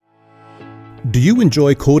Do you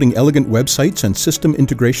enjoy coding elegant websites and system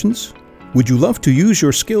integrations? Would you love to use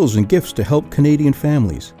your skills and gifts to help Canadian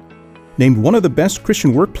families? Named one of the best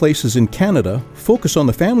Christian workplaces in Canada, Focus on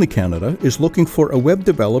the Family Canada is looking for a web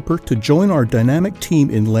developer to join our dynamic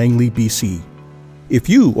team in Langley, BC. If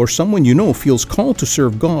you or someone you know feels called to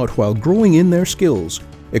serve God while growing in their skills,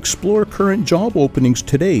 explore current job openings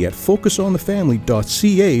today at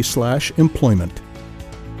focusonthefamily.ca/employment.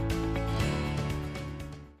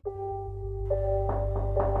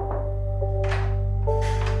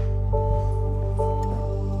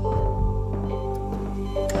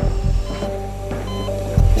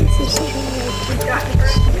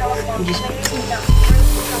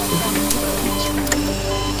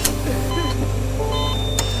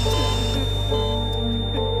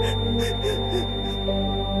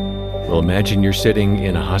 Well, imagine you're sitting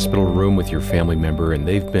in a hospital room with your family member and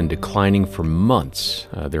they've been declining for months.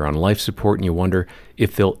 They're on life support and you wonder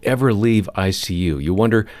if they'll ever leave ICU. You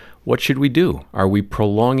wonder, what should we do? Are we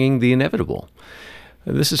prolonging the inevitable?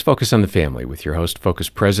 This is Focus on the Family with your host, Focus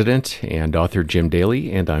President and author Jim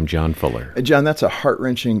Daly, and I'm John Fuller. John, that's a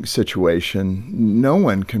heart-wrenching situation. No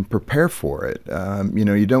one can prepare for it.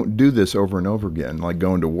 You don't do this over and over again, like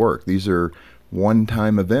going to work. These are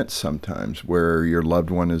one-time events sometimes where your loved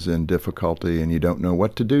one is in difficulty and you don't know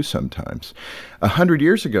what to do sometimes. 100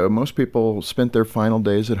 years ago, most people spent their final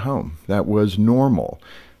days at home. That was normal.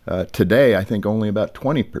 Today, I think only about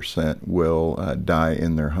 20% will die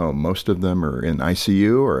in their home. Most of them are in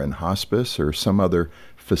ICU or in hospice or some other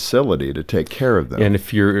facility to take care of them. And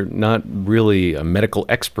if you're not really a medical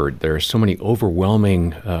expert, there are so many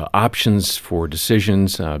overwhelming options for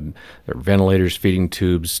decisions. There are ventilators, feeding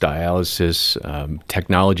tubes, dialysis.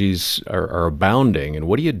 Technologies are abounding. And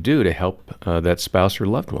what do you do to help that spouse or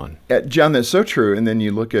loved one? John, that's so true. And then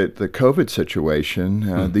you look at the COVID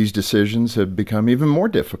situation, these decisions have become even more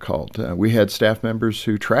difficult. We had staff members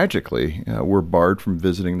who tragically were barred from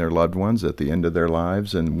visiting their loved ones at the end of their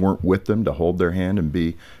lives and weren't with them to hold their hand and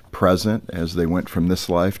be present as they went from this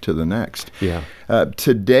life to the next. Yeah.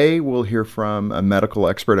 Today, we'll hear from a medical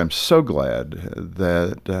expert. I'm so glad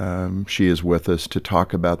that she is with us to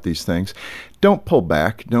talk about these things. Don't pull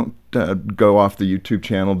back. Don't go off the YouTube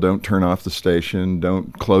channel. Don't turn off the station.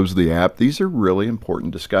 Don't close the app. These are really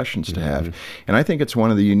important discussions to have. And I think it's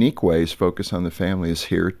one of the unique ways Focus on the Family is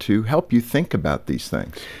here to help you think about these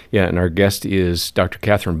things. Yeah, and our guest is Dr.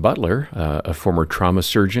 Catherine Butler, a former trauma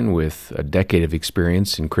surgeon with a decade of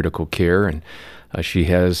experience in critical care. And she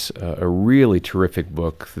has a really terrific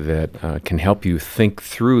book that can help you think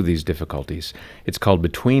through these difficulties. It's called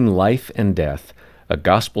Between Life and Death, a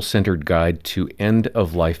gospel-centered guide to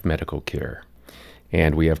end-of-life medical care.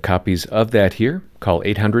 And we have copies of that here. Call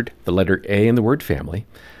 800, the letter A in the word family,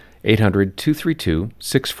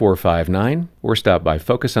 800-232-6459, or stop by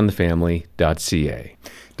focusonthefamily.ca.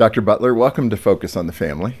 Dr. Butler, welcome to Focus on the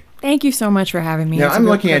Family. Thank you so much for having me. Now, It's a I'm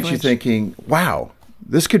real looking at you privilege. thinking, wow,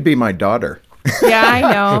 this could be my daughter. Yeah, I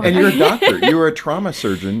know. And you're a doctor. You were a trauma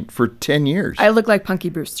surgeon for 10 years. I look like Punky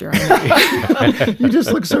Brewster. I know. You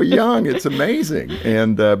just look so young. It's amazing.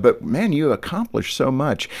 And but, man, you accomplished so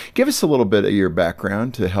much. Give us a little bit of your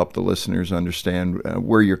background to help the listeners understand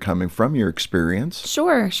where you're coming from, your experience.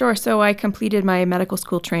 Sure. So I completed my medical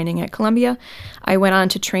school training at Columbia. I went on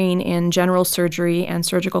to train in general surgery and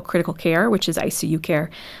surgical critical care, which is ICU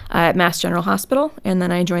care, at Mass General Hospital. And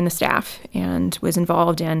then I joined the staff and was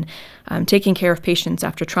involved in taking care of patients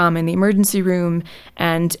after trauma in the emergency room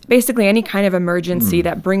and basically any kind of emergency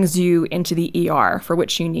that brings you into the ER for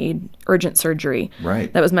which you need urgent surgery.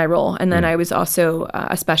 Right. That was my role. And then I was also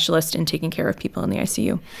a specialist in taking care of people in the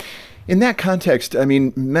ICU. In that context, I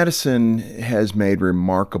mean, medicine has made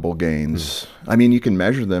remarkable gains. I mean, you can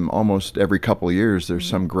measure them almost every couple of years. There's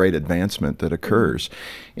some great advancement that occurs.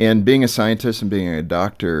 And being a scientist and being a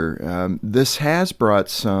doctor, this has brought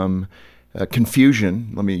some confusion,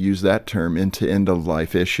 let me use that term, into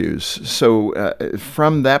end-of-life issues. So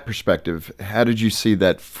from that perspective, how did you see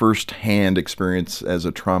that first-hand experience as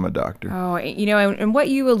a trauma doctor? Oh, and what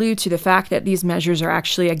you allude to, the fact that these measures are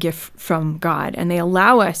actually a gift from God and they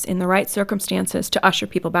allow us in the right circumstances to usher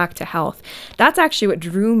people back to health. That's actually what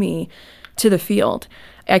drew me to the field.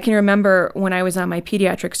 I can remember when I was on my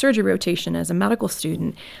pediatric surgery rotation as a medical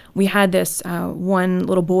student, we had this one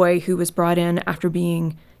little boy who was brought in after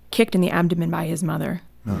being kicked in the abdomen by his mother.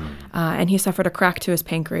 And he suffered a crack to his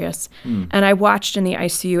pancreas. And I watched in the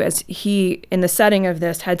ICU as he, in the setting of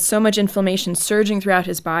this, had so much inflammation surging throughout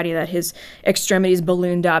his body that his extremities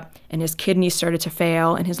ballooned up and his kidneys started to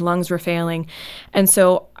fail and his lungs were failing. And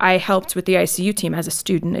so I helped with the ICU team as a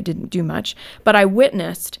student. I didn't do much, but I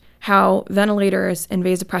witnessed how ventilators and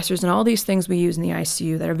vasopressors and all these things we use in the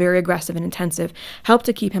ICU that are very aggressive and intensive help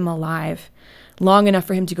to keep him alive long enough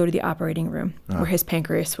for him to go to the operating room where his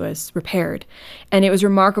pancreas was repaired. And it was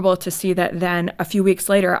remarkable to see that then a few weeks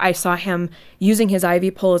later, I saw him using his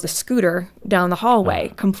IV pole as a scooter down the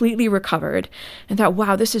hallway, completely recovered, and thought,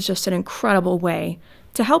 wow, this is just an incredible way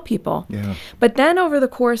to help people. Yeah. But then over the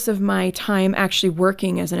course of my time actually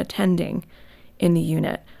working as an attending in the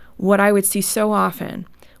unit, what I would see so often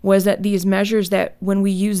was that these measures, that when we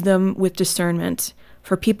use them with discernment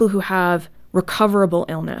for people who have recoverable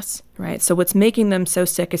illness, right? So what's making them so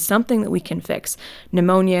sick is something that we can fix.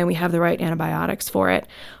 Pneumonia, and we have the right antibiotics for it.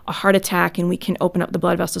 A heart attack, and we can open up the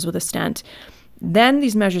blood vessels with a stent. Then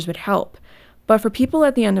these measures would help. But for people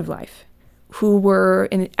at the end of life who were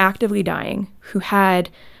actively dying, who had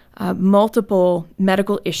multiple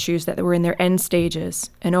medical issues that were in their end stages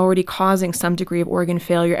and already causing some degree of organ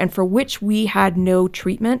failure, and for which we had no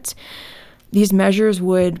treatment, these measures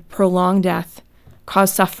would prolong death,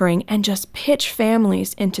 cause suffering, and just pitch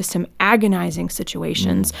families into some agonizing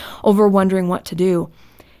situations over wondering what to do.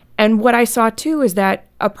 And what I saw too is that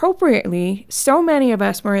appropriately, so many of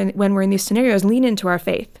us, when we're in these scenarios, lean into our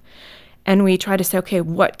faith. And we try to say, okay,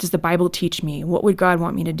 what does the Bible teach me? What would God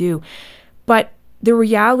want me to do? But the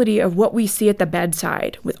reality of what we see at the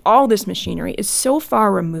bedside with all this machinery is so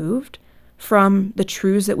far removed from the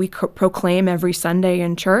truths that we proclaim every Sunday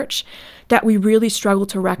in church that we really struggle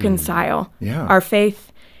to reconcile our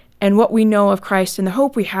faith and what we know of Christ and the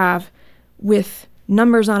hope we have with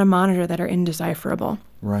numbers on a monitor that are indecipherable.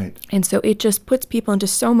 Right. And so it just puts people into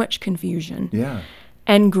so much confusion.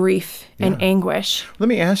 And grief and anguish. Let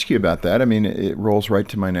me ask you about that. I mean, it rolls right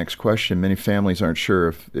to my next question. Many families aren't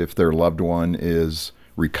sure if their loved one is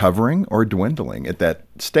recovering or dwindling at that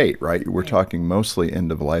state, right? We're talking mostly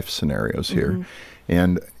end-of-life scenarios here.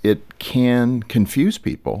 And it can confuse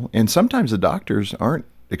people. And sometimes the doctors aren't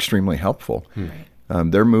extremely helpful.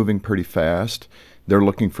 They're moving pretty fast. They're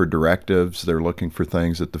looking for directives. They're looking for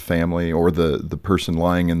things that the family or the person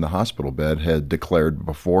lying in the hospital bed had declared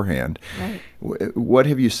beforehand. What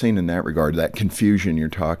have you seen in that regard, that confusion you're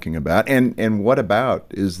talking about? And what about,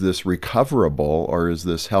 is this recoverable, or is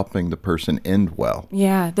this helping the person end well?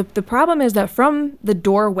 Yeah, the problem is that from the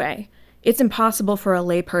doorway, it's impossible for a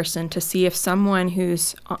layperson to see if someone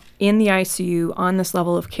who's in the ICU on this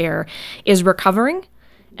level of care is recovering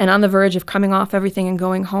and on the verge of coming off everything and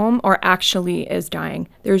going home, or actually is dying.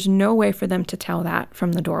 There's no way for them to tell that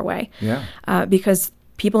from the doorway. Because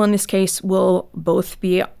people in this case will both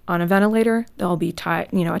be on a ventilator, they'll be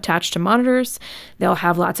attached to monitors, they'll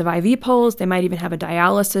have lots of IV poles, they might even have a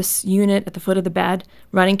dialysis unit at the foot of the bed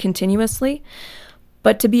running continuously.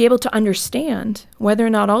 But to be able to understand whether or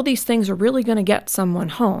not all these things are really going to get someone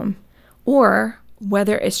home, or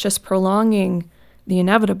whether it's just prolonging the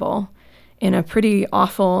inevitable in a pretty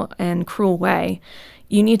awful and cruel way,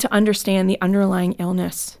 you need to understand the underlying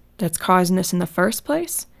illness that's causing this in the first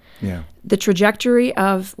place, the trajectory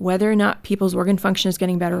of whether or not people's organ function is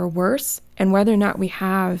getting better or worse, and whether or not we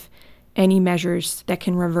have any measures that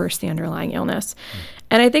can reverse the underlying illness.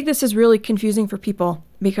 And I think this is really confusing for people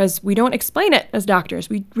because we don't explain it as doctors.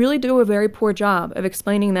 We really do a very poor job of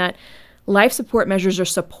explaining that life support measures are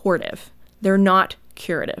supportive. They're not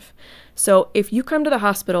curative. So if you come to the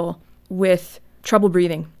hospital with trouble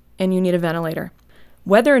breathing and you need a ventilator,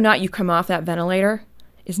 whether or not you come off that ventilator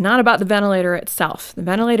is not about the ventilator itself. The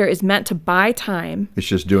ventilator is meant to buy time. It's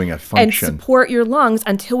just doing a function. And support your lungs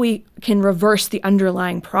until we can reverse the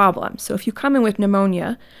underlying problem. So if you come in with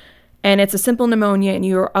pneumonia and it's a simple pneumonia and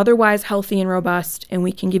you're otherwise healthy and robust and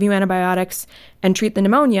we can give you antibiotics and treat the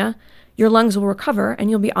pneumonia, your lungs will recover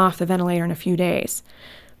and you'll be off the ventilator in a few days.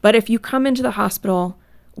 But if you come into the hospital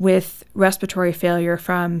with respiratory failure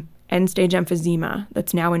from end-stage emphysema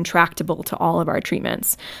that's now intractable to all of our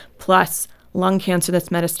treatments, plus lung cancer that's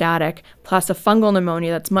metastatic, plus a fungal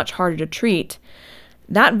pneumonia that's much harder to treat,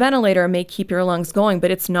 that ventilator may keep your lungs going, but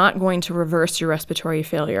it's not going to reverse your respiratory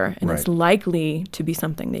failure, and it's likely to be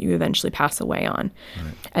something that you eventually pass away on.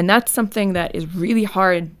 And that's something that is really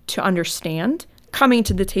hard to understand, coming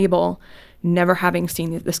to the table, never having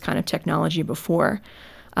seen this kind of technology before.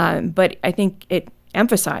 But I think it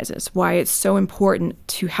emphasizes why it's so important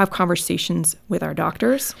to have conversations with our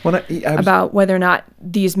doctors about whether or not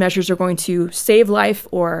these measures are going to save life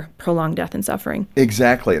or prolong death and suffering.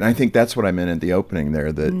 Exactly. And I think that's what I meant at the opening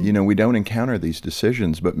there, that, we don't encounter these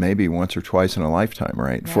decisions, but maybe once or twice in a lifetime,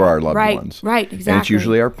 for our loved ones. Right, exactly. And it's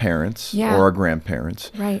usually our parents or our grandparents.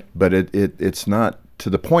 Right. But it's not to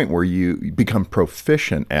the point where you become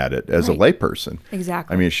proficient at it as a layperson.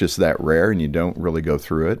 Exactly. I mean, it's just that rare, and you don't really go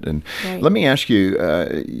through it. And Right. let me ask you,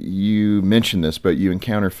 you mentioned this, but you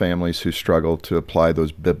encounter families who struggle to apply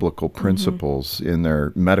those biblical principles in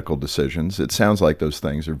their medical decisions. It sounds like those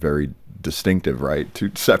things are very distinctive, right?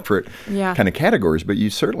 Two separate kind of categories, but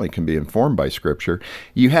you certainly can be informed by Scripture.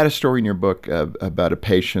 You had a story in your book about a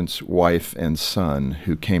patient's wife and son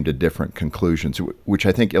who came to different conclusions, which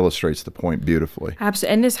I think illustrates the point beautifully.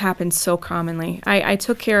 Absolutely. And this happens so commonly. I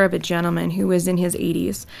took care of a gentleman who was in his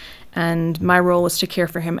 80s, and my role was to care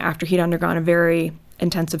for him after he'd undergone a very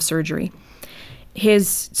intensive surgery.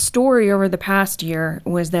 His story over the past year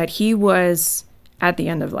was that he was at the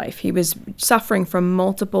end of life. He was suffering from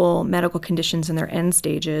multiple medical conditions in their end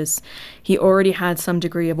stages. He already had some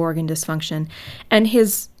degree of organ dysfunction. And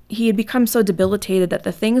he had become so debilitated that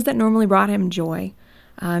the things that normally brought him joy,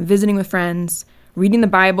 visiting with friends, reading the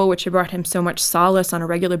Bible, which had brought him so much solace on a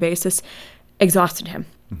regular basis, exhausted him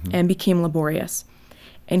and became laborious.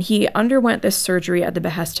 And he underwent this surgery at the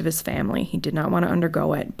behest of his family. He did not want to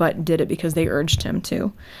undergo it, but did it because they urged him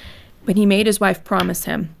to. But he made his wife promise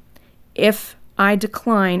him, if I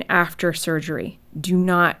decline after surgery, do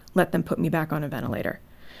not let them put me back on a ventilator.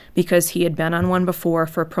 Because he had been on one before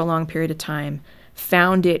for a prolonged period of time,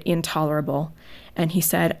 found it intolerable. And he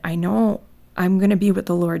said, I know I'm going to be with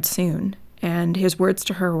the Lord soon. And his words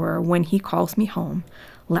to her were, when he calls me home,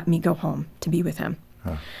 let me go home to be with him.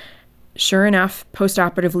 Sure enough,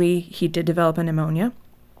 postoperatively, he did develop a pneumonia.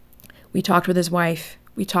 We talked with his wife.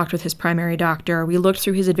 We talked with his primary doctor. We looked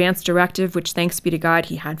through his advance directive, which, thanks be to God,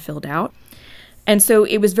 he had filled out. And so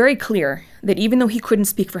it was very clear that even though he couldn't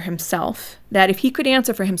speak for himself, that if he could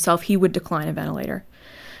answer for himself, he would decline a ventilator.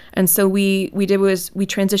 And so we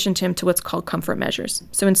transitioned him to what's called comfort measures.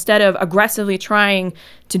 So instead of aggressively trying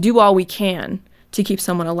to do all we can to keep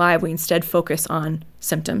someone alive, we instead focus on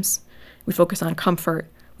symptoms. We focus on comfort.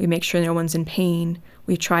 We make sure no one's in pain.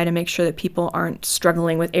 We try to make sure that people aren't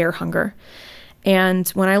struggling with air hunger. And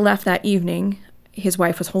when I left that evening, his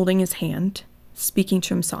wife was holding his hand, speaking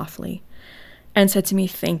to him softly, and said to me,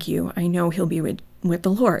 thank you. I know he'll be with the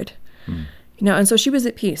Lord. And so she was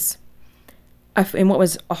at peace in what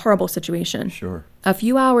was a horrible situation. Sure. A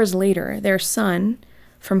few hours later, their son,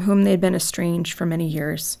 from whom they'd been estranged for many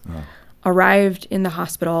years, arrived in the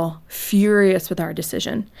hospital furious with our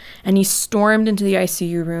decision. And he stormed into the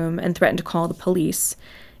ICU room and threatened to call the police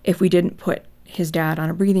if we didn't put his dad on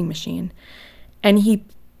a breathing machine. And he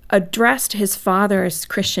addressed his father's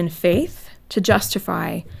Christian faith to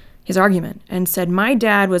justify his argument and said, my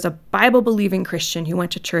dad was a Bible-believing Christian who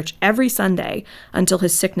went to church every Sunday until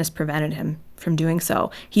his sickness prevented him from doing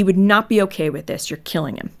so. He would not be okay with this. You're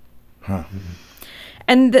killing him.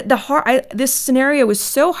 And this scenario was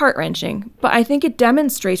so heart-wrenching, but I think it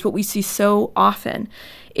demonstrates what we see so often,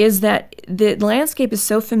 is that the landscape is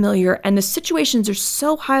so familiar and the situations are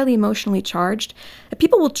so highly emotionally charged that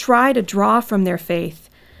people will try to draw from their faith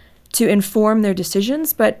to inform their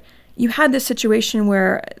decisions, but you had this situation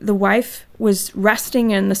where the wife was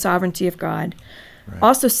resting in the sovereignty of God,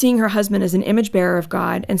 also seeing her husband as an image bearer of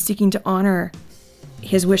God and seeking to honor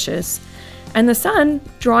his wishes, and the son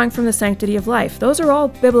drawing from the sanctity of life. Those are all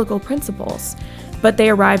biblical principles, but they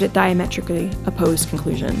arrived at diametrically opposed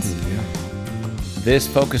conclusions. This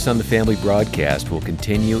Focus on the Family broadcast will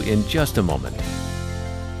continue in just a moment.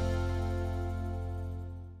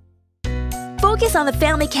 Focus on the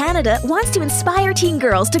Family Canada wants to inspire teen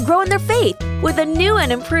girls to grow in their faith with a new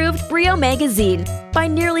and improved Brio magazine. By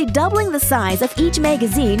nearly doubling the size of each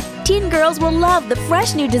magazine, teen girls will love the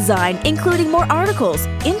fresh new design, including more articles,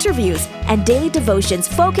 interviews, and daily devotions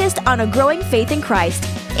focused on a growing faith in Christ.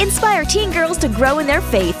 Inspire teen girls to grow in their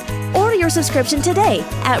faith. Order your subscription today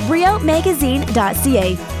at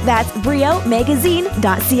briomagazine.ca. That's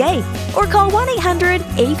briomagazine.ca. Or call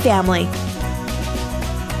 1-800-A-FAMILY.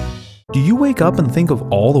 Do you wake up and think of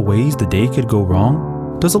all the ways the day could go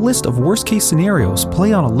wrong? Does a list of worst-case scenarios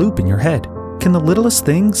play on a loop in your head? Can the littlest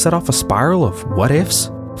thing set off a spiral of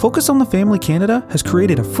what-ifs? Focus on the Family Canada has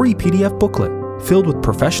created a free PDF booklet filled with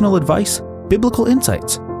professional advice, biblical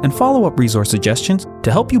insights, and follow-up resource suggestions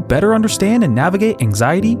to help you better understand and navigate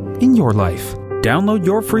anxiety in your life. Download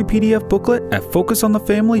your free PDF booklet at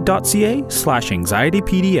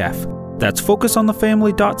focusonthefamily.ca/anxietypdf. That's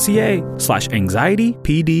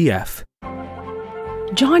focusonthefamily.ca/anxietypdf.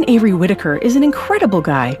 John Avery Whitaker is an incredible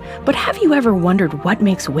guy, but have you ever wondered what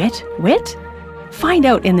makes wit, wit? Find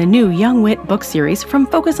out in the new Young Wit book series from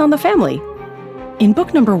Focus on the Family. In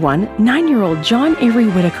book number 1, 9-year-old John Avery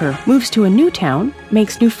Whitaker moves to a new town,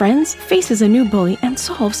 makes new friends, faces a new bully, and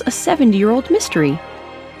solves a 70-year-old mystery.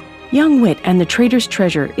 Young Wit and the Trader's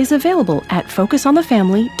Treasure is available at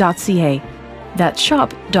focusonthefamily.ca. That's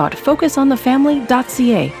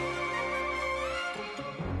shop.focusonthefamily.ca.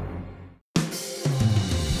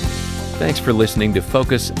 Thanks for listening to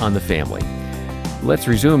Focus on the Family. Let's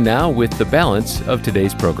resume now with the balance of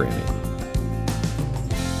today's programming.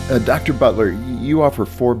 Dr. Butler, you offer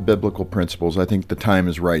 4 biblical principles. I think the time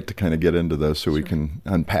is right to kind of get into those so we can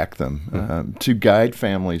unpack them to guide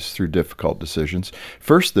families through difficult decisions.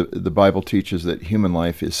 First, the Bible teaches that human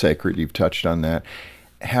life is sacred. You've touched on that.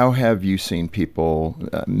 How have you seen people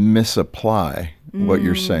misapply what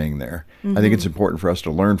you're saying there? I think it's important for us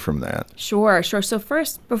to learn from that. Sure. So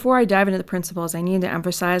first, before I dive into the principles, I need to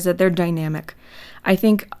emphasize that they're dynamic. I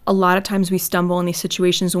think a lot of times we stumble in these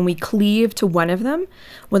situations when we cleave to one of them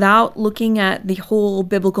without looking at the whole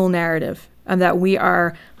biblical narrative of that we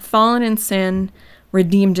are fallen in sin,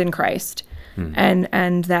 redeemed in Christ.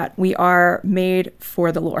 And that we are made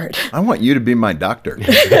for the Lord. I want you to be my doctor.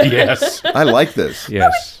 Yes. I like this.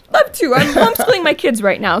 Yes. Love to. I'm homeschooling my kids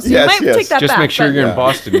right now, so you might take that Just back. make sure you're in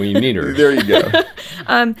Boston when you need her. There you go.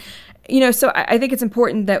 So I think it's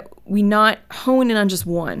important that we not hone in on just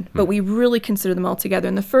one, but we really consider them all together.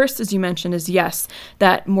 And the first, as you mentioned, is yes,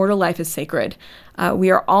 that mortal life is sacred.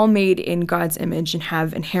 We are all made in God's image and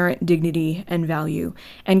have inherent dignity and value.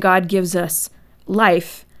 And God gives us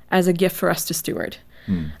life as a gift for us to steward.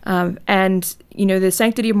 And, the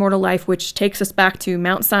sanctity of mortal life, which takes us back to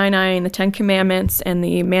Mount Sinai and the 10 Commandments and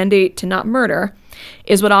the mandate to not murder,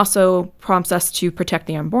 is what also prompts us to protect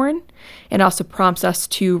the unborn and also prompts us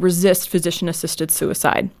to resist physician-assisted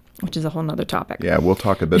suicide, which is a whole nother topic. Yeah, we'll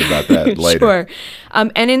talk a bit about that later. Sure.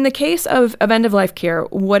 And in the case of end-of-life care,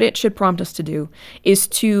 what it should prompt us to do is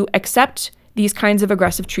to accept these kinds of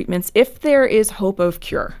aggressive treatments if there is hope of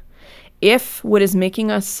cure. If what is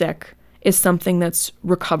making us sick is something that's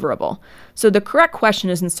recoverable. So the correct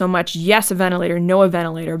question isn't so much yes, a ventilator, no, a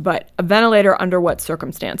ventilator, but a ventilator under what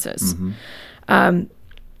circumstances. The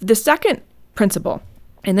second principle,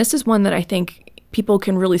 and this is one that I think people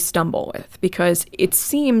can really stumble with because it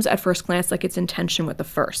seems at first glance like it's in tension with the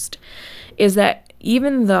first, is that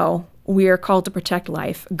even though we are called to protect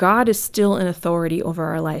life, God is still in authority over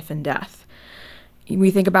our life and death.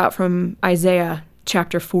 We think about from Isaiah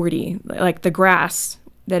chapter 40, like the grass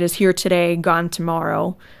that is here today, gone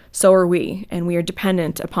tomorrow, so are we, and we are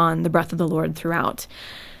dependent upon the breath of the Lord throughout.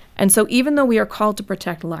 And so even though we are called to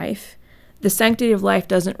protect life, the sanctity of life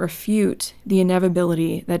doesn't refute the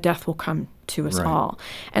inevitability that death will come to us all.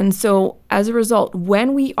 And so as a result,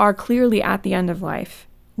 when we are clearly at the end of life,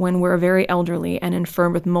 when we're very elderly and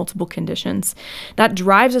infirm with multiple conditions, that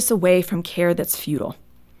drives us away from care that's futile.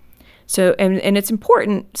 So, and it's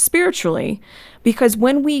important spiritually because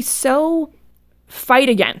when we so fight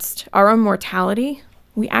against our own mortality,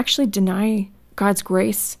 we actually deny God's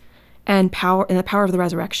grace and power and the power of the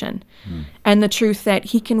resurrection and the truth that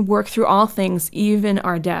he can work through all things, even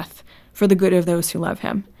our death, for the good of those who love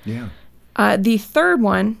him. Yeah. The third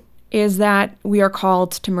one is that we are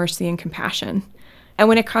called to mercy and compassion. And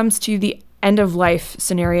when it comes to the end-of-life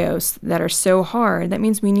scenarios that are so hard, that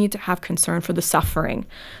means we need to have concern for the suffering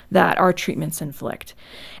that our treatments inflict.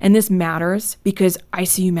 And this matters because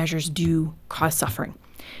ICU measures do cause suffering.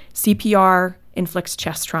 CPR inflicts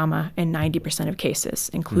chest trauma in 90% of cases,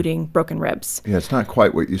 including broken ribs. Yeah, it's not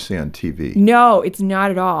quite what you see on TV. No, it's not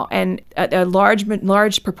at all. And a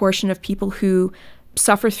large proportion of people who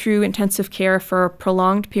suffer through intensive care for a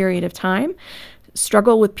prolonged period of time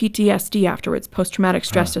struggle with PTSD afterwards, post-traumatic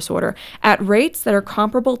stress disorder, at rates that are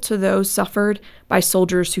comparable to those suffered by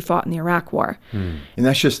soldiers who fought in the Iraq War. And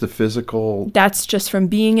that's just the physical... That's just from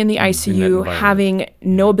being in the ICU, having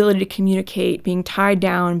no ability to communicate, being tied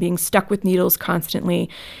down, being stuck with needles constantly.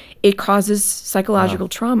 It causes psychological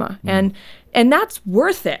trauma. And that's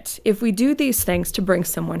worth it if we do these things to bring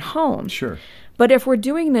someone home. Sure. But if we're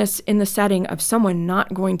doing this in the setting of someone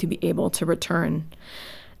not going to be able to return,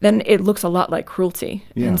 then it looks a lot like cruelty.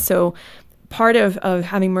 Yeah. And so part of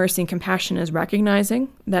having mercy and compassion is recognizing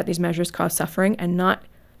that these measures cause suffering and not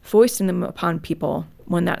foisting them upon people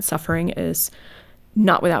when that suffering is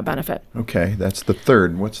not without benefit. Okay, that's the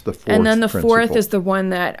third. What's the fourth And then the principle? fourth is the one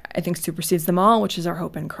that I think supersedes them all, which is our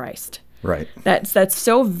hope in Christ. Right. That's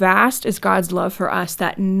so vast is God's love for us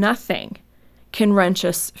that nothing can wrench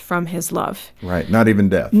us from his love. Right, not even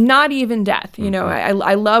death. Not even death. You know,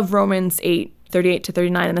 I love Romans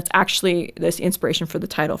 8:38-39, and that's actually this inspiration for the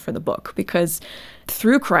title for the book, because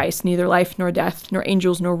through Christ, neither life nor death, nor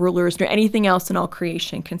angels, nor rulers, nor anything else in all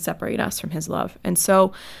creation can separate us from his love. And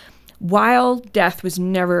so while death was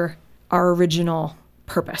never our original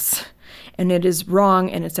purpose, and it is wrong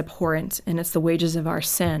and it's abhorrent and it's the wages of our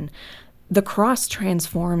sin, the cross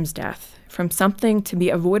transforms death from something to be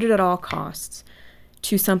avoided at all costs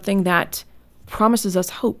to something that promises us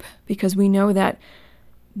hope, because we know that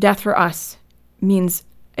death for us means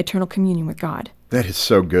eternal communion with God. That is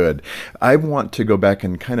so good. I want to go back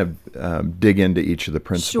and kind of dig into each of the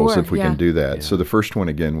principles, Sure, if we yeah. can do that. Yeah. So the first one,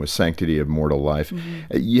 again, was sanctity of mortal life.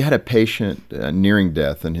 You had a patient nearing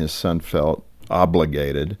death, and his son felt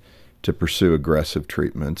obligated to pursue aggressive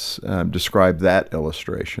treatments. Describe that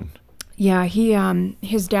illustration. Yeah,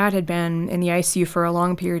 his dad had been in the ICU for a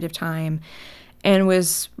long period of time and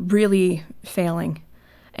was really failing.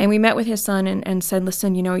 And we met with his son and said,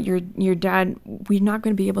 listen, your dad, we're not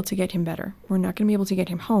going to be able to get him better. We're not going to be able to get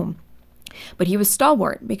him home. But he was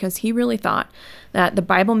stalwart because he really thought that the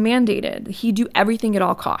Bible mandated he do everything at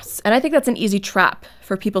all costs. And I think that's an easy trap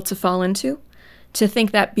for people to fall into, to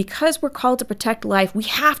think that because we're called to protect life, we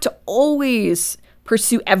have to always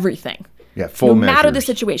pursue everything. Yeah, full no measures. matter the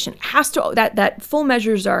situation, that full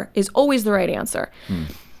measures is always the right answer.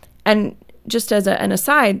 And just as an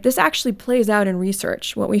aside, this actually plays out in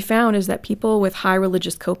research. What we found is that people with high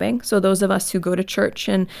religious coping, so those of us who go to church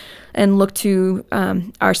and look to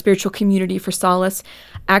our spiritual community for solace,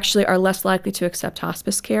 actually are less likely to accept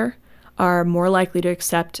hospice care, are more likely to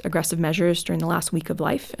accept aggressive measures during the last week of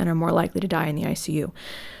life, and are more likely to die in the ICU.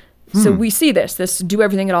 So we see this do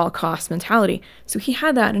everything at all costs mentality. So he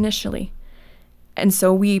had that initially. And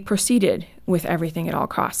so we proceeded with everything at all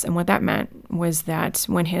costs. And what that meant was that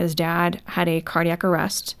when his dad had a cardiac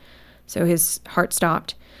arrest, so his heart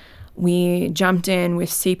stopped, we jumped in with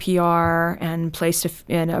CPR and placed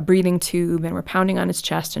in a breathing tube, and were pounding on his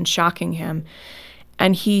chest and shocking him.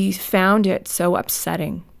 And he found it so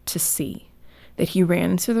upsetting to see that he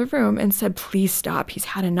ran into the room and said, please stop, he's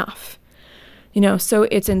had enough. So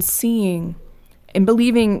it's in seeing and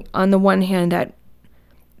believing on the one hand that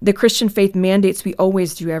the Christian faith mandates we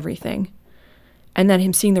always do everything, and then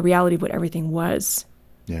him seeing the reality of what everything was.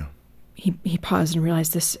 Yeah. He paused and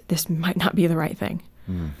realized this might not be the right thing.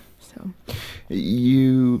 So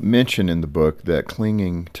You mention in the book that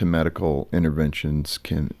clinging to medical interventions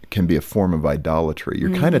can be a form of idolatry.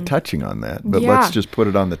 You're kind of touching on that, but Yeah. let's just put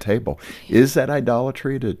it on the table. Is that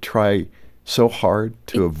idolatry to try so hard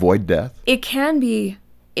to avoid death? it can be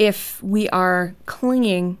if we are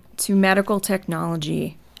clinging to medical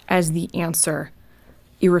technology as the answer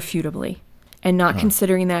irrefutably, and not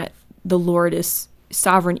considering that the Lord is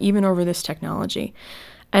sovereign even over this technology.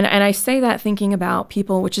 And I say that thinking about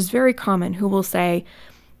people, which is very common, who will say,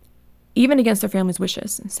 even against their family's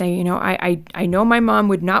wishes, and say, I know my mom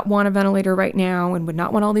would not want a ventilator right now and would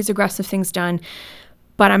not want all these aggressive things done,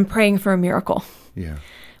 but I'm praying for a miracle. Yeah.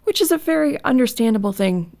 Which is a very understandable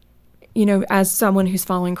thing, as someone who's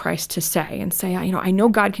following Christ to say, and say, I know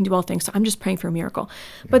God can do all things, so I'm just praying for a miracle.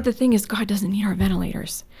 But the thing is, God doesn't need our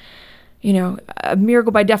ventilators. A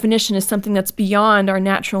miracle by definition is something that's beyond our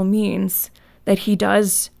natural means, that he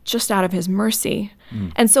does just out of his mercy.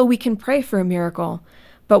 And so we can pray for a miracle,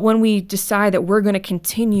 but when we decide that we're going to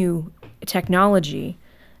continue technology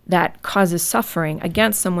that causes suffering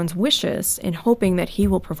against someone's wishes in hoping that he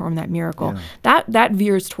will perform that miracle, that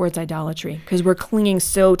veers towards idolatry, because we're clinging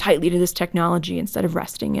so tightly to this technology instead of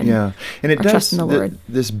resting in And it our does trust in the Lord.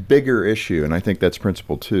 this bigger issue, and I think that's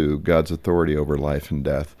principle 2, God's authority over life and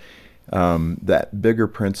death. That bigger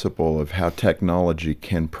principle of how technology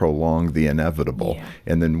can prolong the inevitable. Yeah.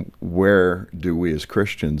 And then where do we as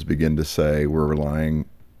Christians begin to say we're relying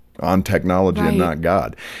on technology and Right. not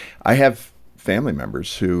God? I have family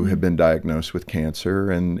members who have been diagnosed with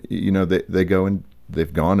cancer, and they go and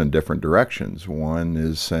they've gone in different directions. One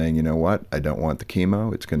is saying, you know what, I don't want the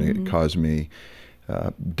chemo. It's going to cause me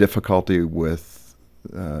difficulty with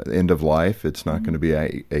end of life. It's not going to be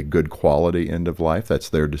a good quality end of life. That's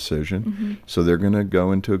their decision. So they're going to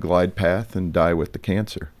go into a glide path and die with the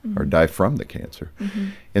cancer, or die from the cancer.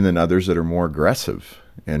 And then others that are more aggressive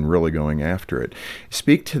and really going after it.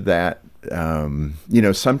 Speak to that.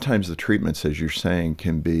 Sometimes the treatments, as you're saying,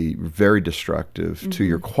 can be very destructive to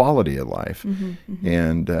your quality of life.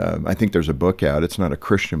 And I think there's a book out. It's not a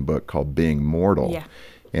Christian book, called Being Mortal. Yeah.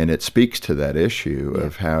 And it speaks to that issue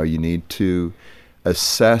of how you need to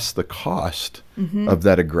assess the cost of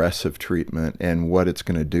that aggressive treatment and what it's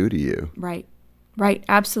going to do to you. Right,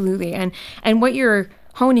 absolutely. And what you're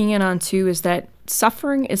honing in on too is that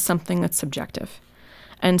suffering is something that's subjective.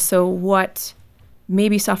 And so what may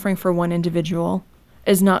be suffering for one individual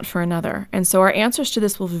is not for another. And so our answers to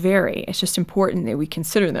this will vary. It's just important that we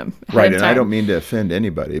consider them ahead Right, of and time. I don't mean to offend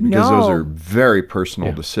anybody, because those are very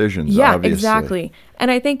personal decisions, Yeah, obviously. exactly.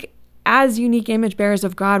 And I think as unique image bearers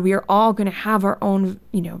of God, we are all going to have our own,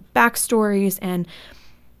 backstories, and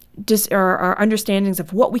our understandings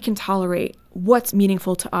of what we can tolerate, what's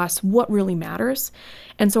meaningful to us, what really matters.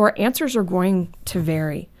 And so our answers are going to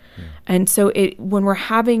vary. And so when we're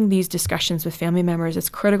having these discussions with family members, it's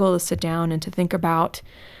critical to sit down and to think about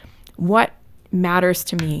what matters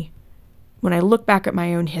to me when I look back at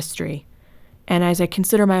my own history and as I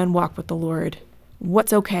consider my own walk with the Lord,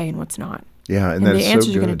 what's okay and what's not. Yeah, and the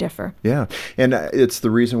answers are going to differ. Yeah, and it's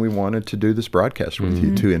the reason we wanted to do this broadcast with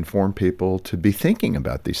you, to inform people to be thinking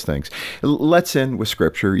about these things. Let's end with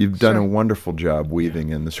Scripture. You've done a wonderful job weaving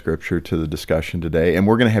in the Scripture to the discussion today, and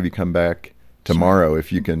we're going to have you come back tomorrow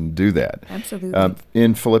if you can do that. Absolutely.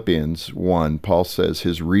 In Philippians 1, Paul says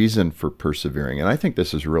his reason for persevering, and I think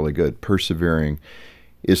this is really good, persevering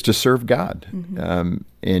is to serve God.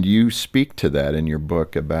 And you speak to that in your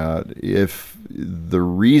book about if the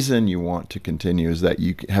reason you want to continue is that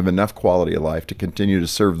you have enough quality of life to continue to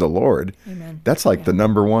serve the Lord. Amen. That's like the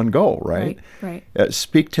number one goal, right? Right.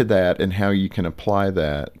 Speak to that and how you can apply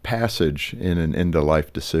that passage in an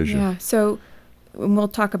end-of-life decision. Yeah, so we'll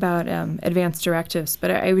talk about advanced directives,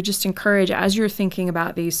 but I would just encourage, as you're thinking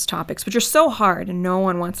about these topics, which are so hard and no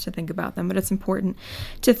one wants to think about them, but it's important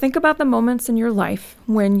to think about the moments in your life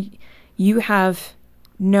when you have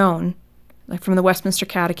known, like from the Westminster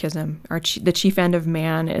Catechism, the chief end of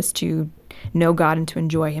man is to know God and to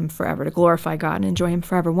enjoy him forever, to glorify God and enjoy him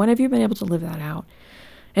forever. When have you been able to live that out?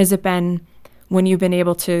 Has it been when you've been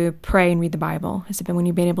able to pray and read the Bible? Has it been when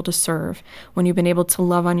you've been able to serve? When you've been able to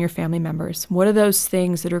love on your family members? What are those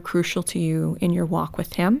things that are crucial to you in your walk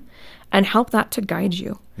with him? And help that to guide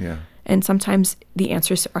you. Yeah. And sometimes the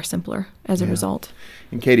answers are simpler as a result.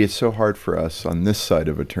 And Katie, it's so hard for us on this side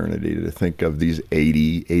of eternity to think of these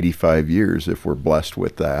 80, 85 years, if we're blessed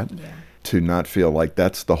with that, to not feel like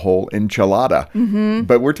that's the whole enchilada.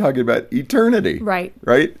 But we're talking about eternity. Right.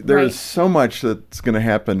 There is so much that's going to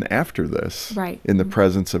happen after this in the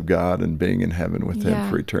presence of God and being in heaven with him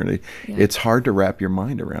for eternity. It's hard to wrap your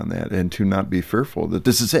mind around that and to not be fearful that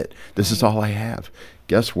this is it. This is all I have.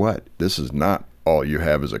 Guess what? This is not all you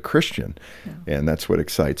have as a Christian. And that's what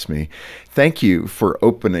excites me. Thank you for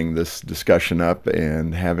opening this discussion up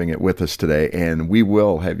and having it with us today. And we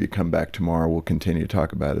will have you come back tomorrow. We'll continue to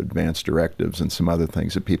talk about advanced directives and some other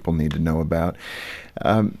things that people need to know about.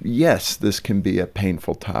 Yes, this can be a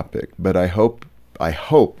painful topic, but I hope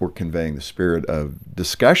we're conveying the spirit of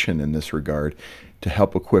discussion in this regard to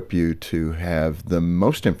help equip you to have the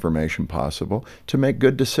most information possible to make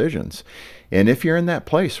good decisions. And if you're in that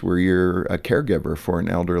place where you're a caregiver for an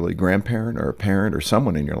elderly grandparent or a parent or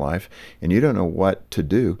someone in your life and you don't know what to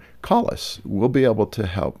do, call us. We'll be able to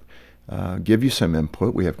help, give you some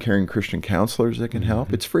input. We have caring Christian counselors that can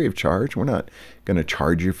help. It's free of charge. We're not going to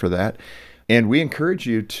charge you for that. And we encourage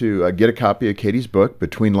you to get a copy of Katie's book,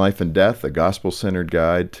 Between Life and Death, a Gospel-Centered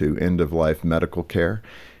Guide to End-of-Life Medical Care.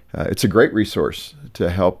 It's a great resource to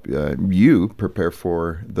help you prepare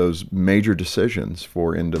for those major decisions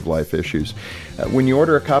for end-of-life issues. When you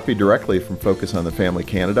order a copy directly from Focus on the Family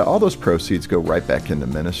Canada, all those proceeds go right back into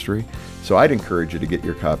ministry. So I'd encourage you to get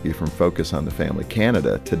your copy from Focus on the Family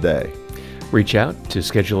Canada today. Reach out to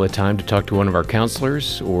schedule a time to talk to one of our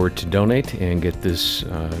counselors or to donate and get this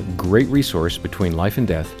great resource, Between Life and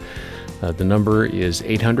Death. The number is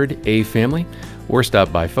 800-A-FAMILY, or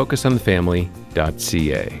stop by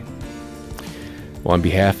focusonthefamily.ca. Well, on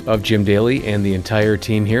behalf of Jim Daly and the entire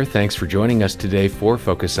team here, thanks for joining us today for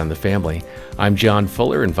Focus on the Family. I'm John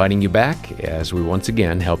Fuller, inviting you back as we once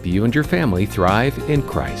again help you and your family thrive in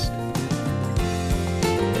Christ.